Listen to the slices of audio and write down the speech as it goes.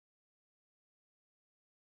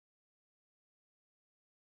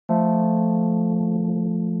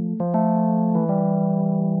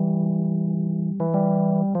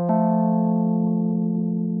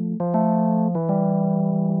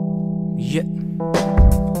Yeah.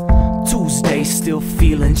 Tuesday, still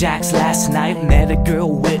feeling jacks. Last night met a girl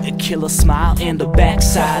with a killer smile in the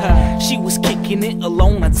backside. She was kicking it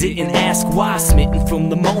alone, I didn't ask why. Smitten from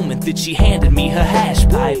the moment that she handed me her hash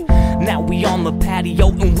pipe. Now we on the patio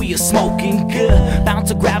and we are smoking good.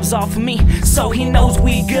 Bouncer grabs off of me, so he knows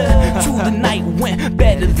we good. True, the night went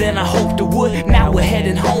better than I hoped it would. Now we're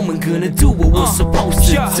heading home and gonna do what we're supposed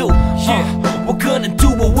to do. We're gonna do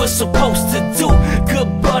what we're supposed to do.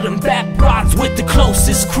 Good bud and bad broads with the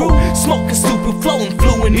closest crew. Smoking stupid, flowing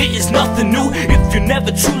fluent, it is nothing new. If you're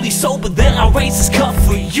never truly sober, then I'll raise this cup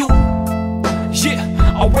for you.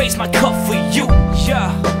 Yeah, I'll raise my cup for you.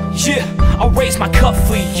 Yeah, I'll raise my cup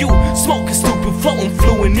for you. Smoking stupid, flowing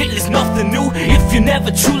fluent, it is nothing new. If you're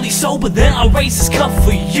never truly sober, then I'll raise this cup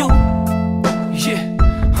for you. Yeah,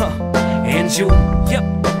 and you, yep,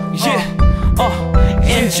 yeah,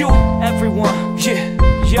 and you, everyone, yeah,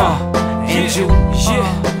 and you,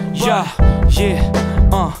 yeah,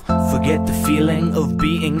 forget the feeling of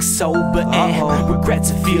being sober and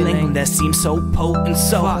regrets a feeling that seems so potent.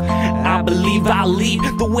 So I believe I'll leave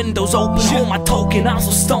the windows open, hold my token. I'm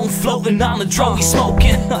so stone floating on the druggy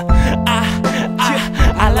smoking.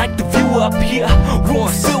 I like the view up here, room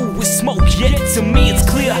filled with smoke, yet to me it's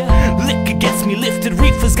clear. Liquor gets me lifted,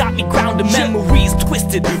 reefers got me grounded, memories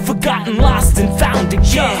twisted, forgotten, lost and found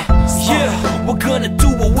again. Yeah, we're gonna do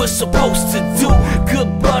what we're supposed to do.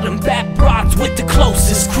 Good bud and bad broads with the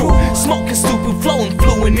closest crew. Smoking stupid, flowing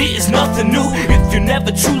fluent, it is nothing new. If you're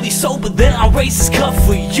never truly sober, then I'll raise this cup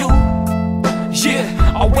for you.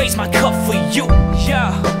 Yeah, I'll raise my cup for you.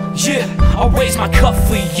 Yeah, I'll raise my cup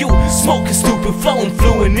for you. Smoking stupid, flowing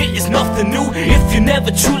fluent, it is nothing new. If you're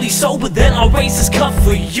never truly sober, then I'll raise this cup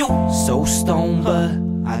for you. So stoned, but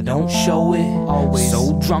I don't show it. Always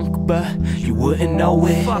so drunk, but you wouldn't know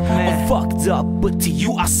it. I'm fucked up, but to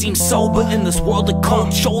you I seem sober. In this world of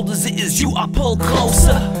cold shoulders, it is you I pull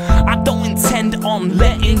closer. I don't intend on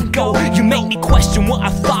letting go. You make me question what I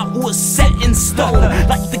thought was set in stone.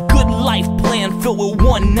 Like the good life plan filled with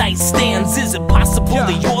one night stands. Is it possible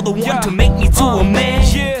that you're the one to make me to a man?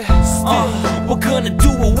 We're gonna do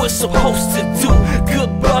what we're supposed to do.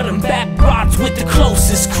 Good bud and bad broads with the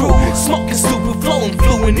closest crew. Smoking stupid, flowing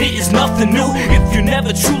fluent, it is nothing new. If you're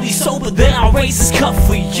never truly sober, then I'll raise this cup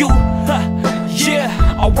for you.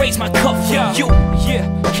 Yeah, I'll raise my cup for you. Yeah,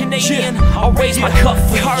 Canadian, I'll raise my cup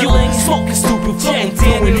for you. Smoking stupid, flowing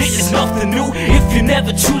fluent, it is nothing new. If you're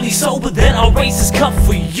never truly sober, then I'll raise this cup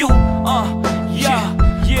for you.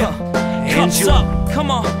 Cups up, come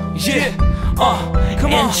on,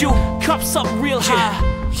 come on, and you, cups up real high,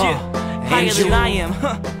 higher than I am,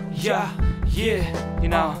 you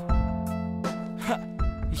know,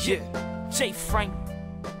 J. Frank,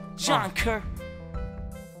 John Kerr.